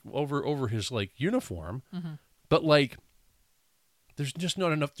has, like over his like uniform. But like, there's just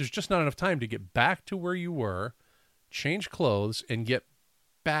not enough time to get back to where you were, change clothes, and get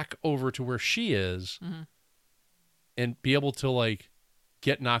back over to where she is, and be able to like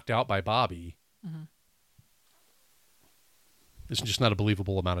get knocked out by Bobby. It's just not a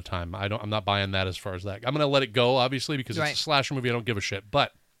believable amount of time. I'm not buying that as far as that. I'm going to let it go, obviously, because it's a slasher movie. I don't give a shit.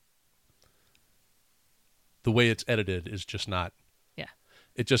 But the way it's edited is just not. Yeah.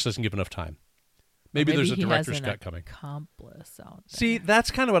 It just doesn't give enough time. Or Maybe there's a he director's has an cut coming. accomplice out there. See,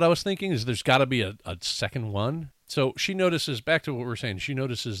 that's kind of what I was thinking, is there's got to be a second one. So she notices, back to what we were saying, she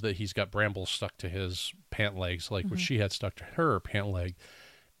notices that he's got brambles stuck to his pant legs, like what she had stuck to her pant leg.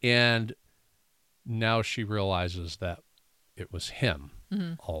 And now she realizes that it was him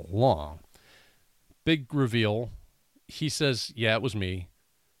all along. Big reveal. He says, yeah, it was me.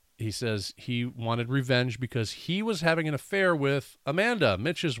 He says he wanted revenge because he was having an affair with Amanda,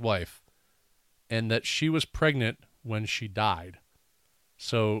 Mitch's wife, and that she was pregnant when she died.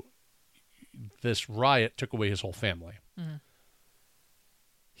 So this riot took away his whole family.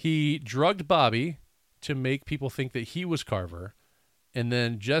 He drugged Bobby to make people think that he was Carver, and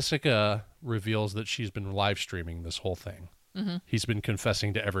then Jessica reveals that she's been live streaming this whole thing. He's been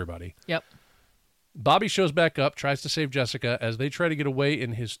confessing to everybody. Yep. Bobby shows back up, tries to save Jessica. As they try to get away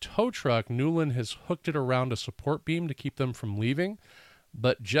in his tow truck, Newland has hooked it around a support beam to keep them from leaving.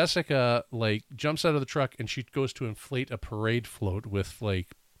 But Jessica, like, jumps out of the truck and she goes to inflate a parade float with,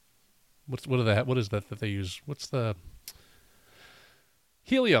 like, what is that they use? What's the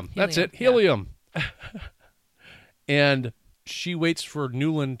helium? That's it, helium. Yeah. And she waits for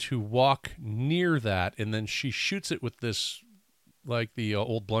Newland to walk near that, and then she shoots it with this, like the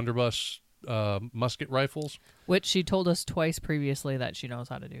old blunderbuss musket rifles. Which she told us twice previously that she knows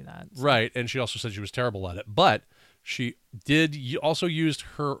how to do that. So. Right, and she also said she was terrible at it. But she did also used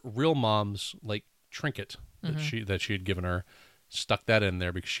her real mom's, like, trinket that she had given her, stuck that in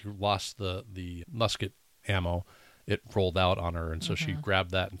there because she lost the musket ammo. It rolled out on her, and so she grabbed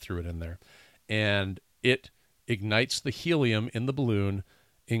that and threw it in there. And it ignites the helium in the balloon,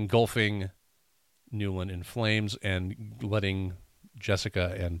 engulfing Newland in flames and letting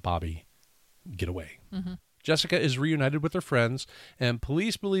Jessica and Bobby get away. Jessica is reunited with her friends, and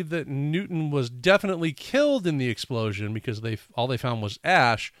police believe that Newton was definitely killed in the explosion because all they found was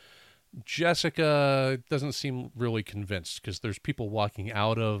ash. Jessica doesn't seem really convinced because there's people walking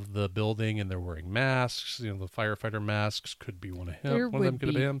out of the building and they're wearing masks. You know, the firefighter masks could be one of him. There one of them would could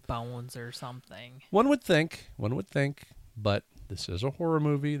have be been him. bones or something. One would think, but this is a horror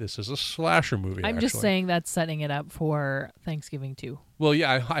movie. This is a slasher movie. I'm just saying that's setting it up for Thanksgiving too. Well,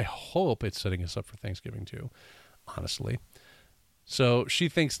 yeah, I hope it's setting us up for Thanksgiving too, honestly. So she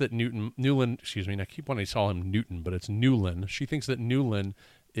thinks that Newland, excuse me, I keep wanting to call him Newton, but it's Newland. She thinks that Newland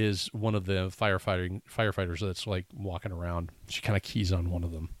is one of the firefighters that's, like, walking around. She kind of keys on one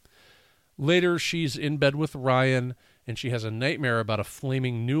of them. Later, she's in bed with Ryan, and she has a nightmare about a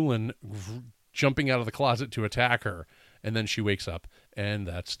flaming Newland jumping out of the closet to attack her. And then she wakes up, and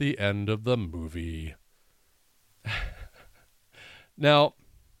that's the end of the movie. Now,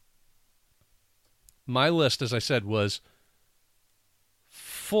 my list, as I said, was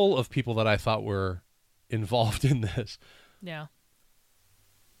full of people that I thought were involved in this. Yeah.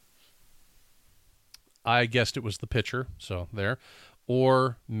 I guessed it was the pitcher, so there,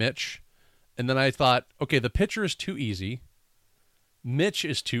 or Mitch. And then I thought, okay, the pitcher is too easy. Mitch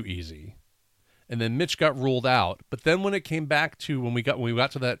is too easy. And then Mitch got ruled out. But then when it came back to when we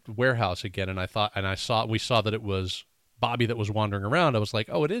got to that warehouse again, and we saw that it was Bobby that was wandering around, I was like,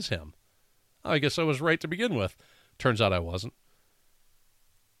 oh, it is him. Oh, I guess I was right to begin with. Turns out I wasn't.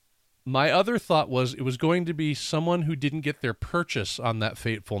 My other thought was it was going to be someone who didn't get their purchase on that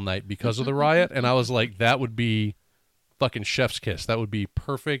fateful night because of the riot, and I was like, that would be fucking chef's kiss. That would be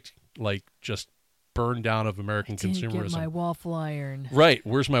perfect, like, just burn down of American consumerism. Didn't get my waffle iron. Right,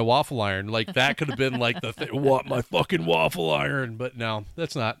 where's my waffle iron? Like, that could have been like the thing, want my fucking waffle iron, but no,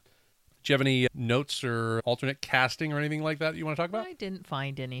 that's not. Do you have any notes or alternate casting or anything like that you want to talk about? I didn't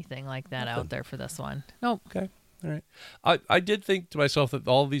find anything like that out there for this one. Nope. Okay. All right. I did think to myself that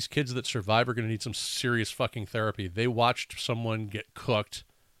all of these kids that survive are going to need some serious fucking therapy. They watched someone get cooked.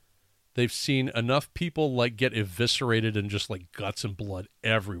 They've seen enough people, like, get eviscerated and just, like, guts and blood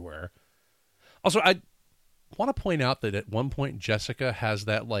everywhere. Also, I want to point out that at one point Jessica has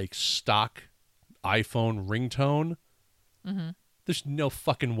that, like, stock iPhone ringtone. There's no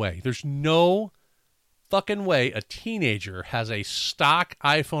fucking way. There's no fucking way a teenager has a stock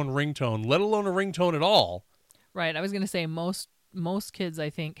iPhone ringtone, let alone a ringtone at all. Right. I was going to say most kids, I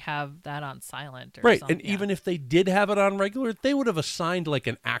think, have that on silent. Or right. something. And even if they did have it on regular, they would have assigned, like,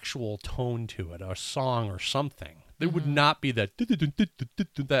 an actual tone to it, a song or something. There would not be that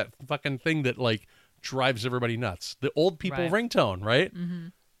fucking thing that, like, drives everybody nuts. The old people ringtone, right?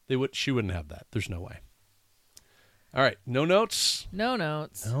 She wouldn't have that. There's no way. All right. No notes? No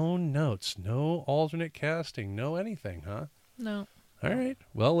notes. No notes. No alternate casting. No anything, huh? No. All right.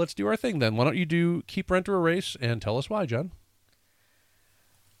 Well, let's do our thing then. Why don't you do Keep, Rent, or Erase and tell us why, John?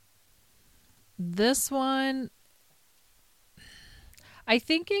 This one, I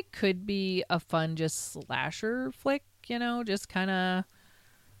think it could be a fun just slasher flick, just kind of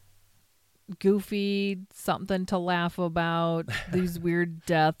goofy, something to laugh about, these weird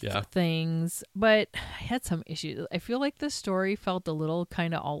death things. But I had some issues. I feel like the story felt a little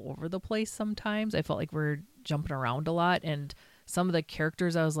kind of all over the place sometimes. I felt like we're jumping around a lot, and some of the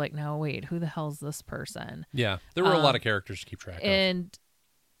characters I was like, no, wait, who the hell's this person? Yeah, there were a lot of characters to keep track of.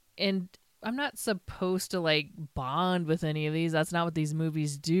 And I'm not supposed to like bond with any of these. That's not what these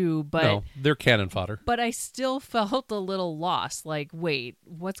movies do. But no, they're cannon fodder. But I still felt a little lost. Like, wait,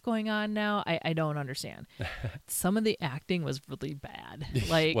 what's going on now? I don't understand. Some of the acting was really bad.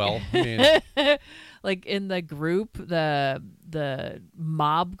 Like, well, I mean, like in the group, the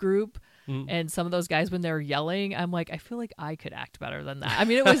mob group. And some of those guys, when they were yelling, I'm like, I feel like I could act better than that. I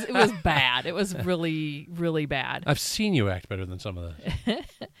mean, it was bad. It was really, really bad. I've seen you act better than some of those.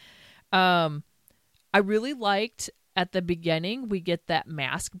 I really liked at the beginning we get that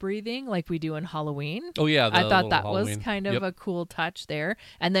mask breathing like we do in Halloween. Oh yeah, I thought that Halloween. was kind of a cool touch there.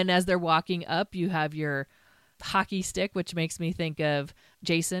 And then as they're walking up, you have your hockey stick, which makes me think of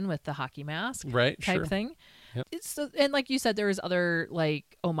Jason with the hockey mask, right? Type thing. Yep. And like you said, there was other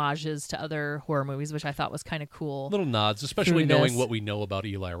like homages to other horror movies, which I thought was kind of cool. Little nods, especially knowing what we know about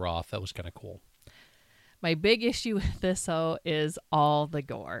Eli Roth. That was kind of cool. My big issue with this, though, is all the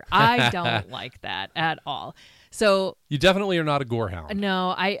gore. I don't like that at all. So you definitely are not a gore hound.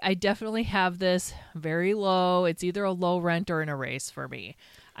 No, I definitely have this very low. It's either a low rent or an erase for me.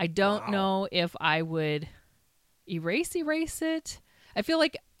 I don't know if I would erase it. I feel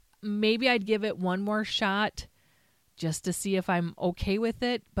like maybe I'd give it one more shot just to see if I'm okay with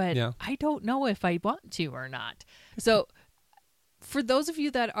it, but I don't know if I want to or not. So for those of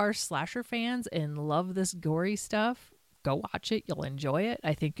you that are slasher fans and love this gory stuff, go watch it. You'll enjoy it.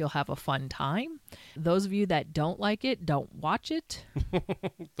 I think you'll have a fun time. Those of you that don't like it, don't watch it.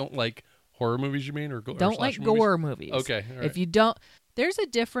 Don't like horror movies, you mean? Don't like gore movies. Okay. All right. If you don't, there's a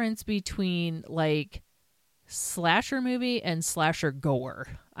difference between like slasher movie and slasher gore.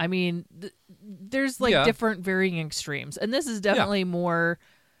 I mean, there's like different varying extremes. And this is definitely more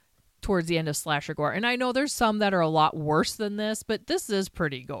towards the end of slasher gore. And I know there's some that are a lot worse than this, but this is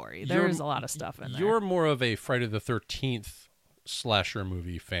pretty gory. There's a lot of stuff in there. You're more of a Friday the 13th slasher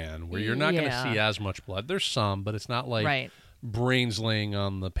movie fan where you're not going to see as much blood. There's some, but it's not like brains laying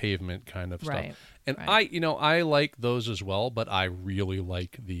on the pavement kind of stuff. And I like those as well, but I really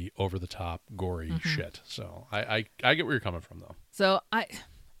like the over-the-top gory shit. So I get where you're coming from, though. So I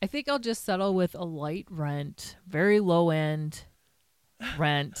think I'll just settle with a light rent, very low end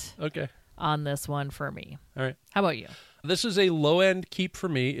rent on this one for me. All right. How about you? This is a low-end keep for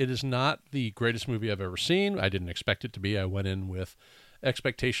me. It is not the greatest movie I've ever seen. I didn't expect it to be. I went in with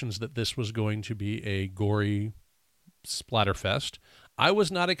expectations that this was going to be a gory splatterfest. I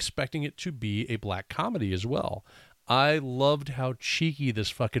was not expecting it to be a black comedy as well. I loved how cheeky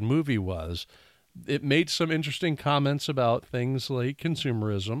this fucking movie was. It made some interesting comments about things like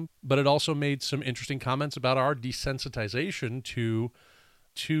consumerism, but it also made some interesting comments about our desensitization to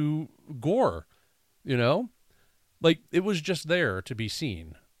gore, Like, it was just there to be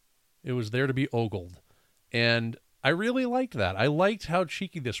seen. It was there to be ogled. And I really liked that. I liked how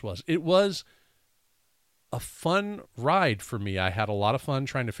cheeky this was. It was a fun ride for me. I had a lot of fun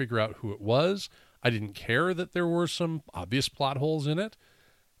trying to figure out who it was. I didn't care that there were some obvious plot holes in it,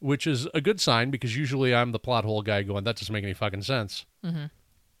 which is a good sign because usually I'm the plot hole guy going, that doesn't make any fucking sense. Mm-hmm.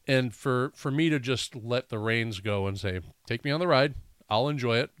 And for me to just let the reins go and say, take me on the ride, I'll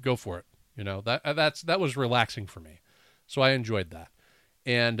enjoy it, go for it. That was relaxing for me. So I enjoyed that.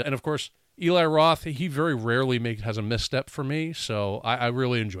 And of course, Eli Roth, he very rarely has a misstep for me. So I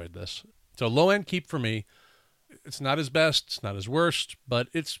really enjoyed this. So low end keep for me. It's not his best. It's not his worst, but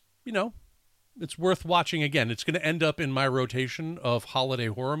it's worth watching again. It's going to end up in my rotation of holiday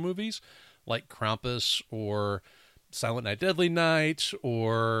horror movies like Krampus or Silent Night, Deadly Night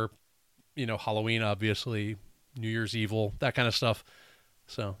or, Halloween, obviously, New Year's Evil, that kind of stuff.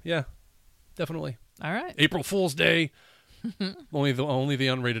 So, yeah, definitely. All right. April Fool's Day. only the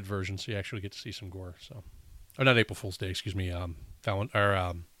unrated version, so you actually get to see some gore. So, or not April Fool's Day, excuse me.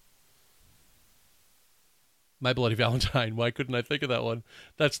 My Bloody Valentine. Why couldn't I think of that one?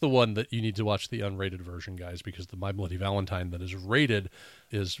 That's the one that you need to watch the unrated version, guys, because the My Bloody Valentine that is rated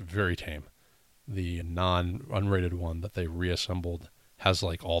is very tame. The non-unrated one that they reassembled has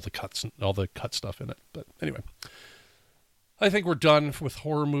like all the cut stuff in it. But anyway, I think we're done with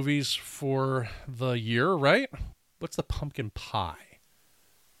horror movies for the year, right? What's the pumpkin pie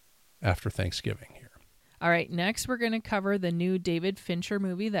after Thanksgiving here? All right, next we're going to cover the new David Fincher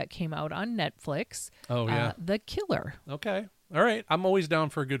movie that came out on Netflix. Oh, yeah. The Killer. Okay. All right. I'm always down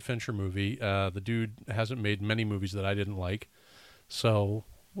for a good Fincher movie. The dude hasn't made many movies that I didn't like. So,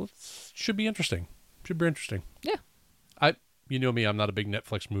 should be interesting. Should be interesting. Yeah. You know me, I'm not a big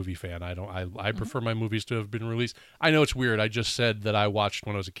Netflix movie fan. I prefer my movies to have been released. I know it's weird. I just said that I watched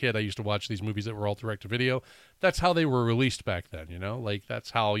when I was a kid. I used to watch these movies that were all direct to video. That's how they were released back then, you know? Like,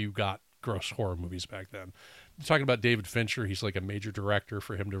 that's how you got gross horror movies back then. Talking about David Fincher, he's like a major director.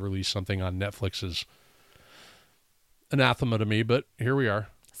 For him to release something on Netflix is anathema to me, but here we are.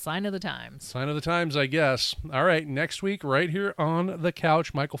 Sign of the times. Sign of the times, I guess. All right, next week, right here on The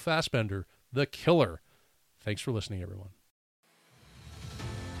Couch, Michael Fassbender, The Killer. Thanks for listening, everyone.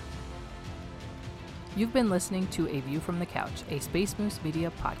 You've been listening to A View from the Couch, a Space Moose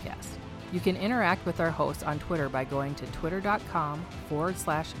Media podcast. You can interact with our hosts on Twitter by going to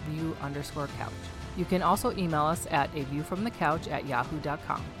twitter.com/view_couch. You can also email us at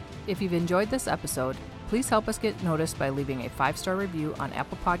aviewfromthecouch@yahoo.com. If you've enjoyed this episode, please help us get noticed by leaving a 5-star review on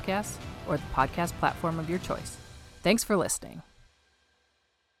Apple Podcasts or the podcast platform of your choice. Thanks for listening.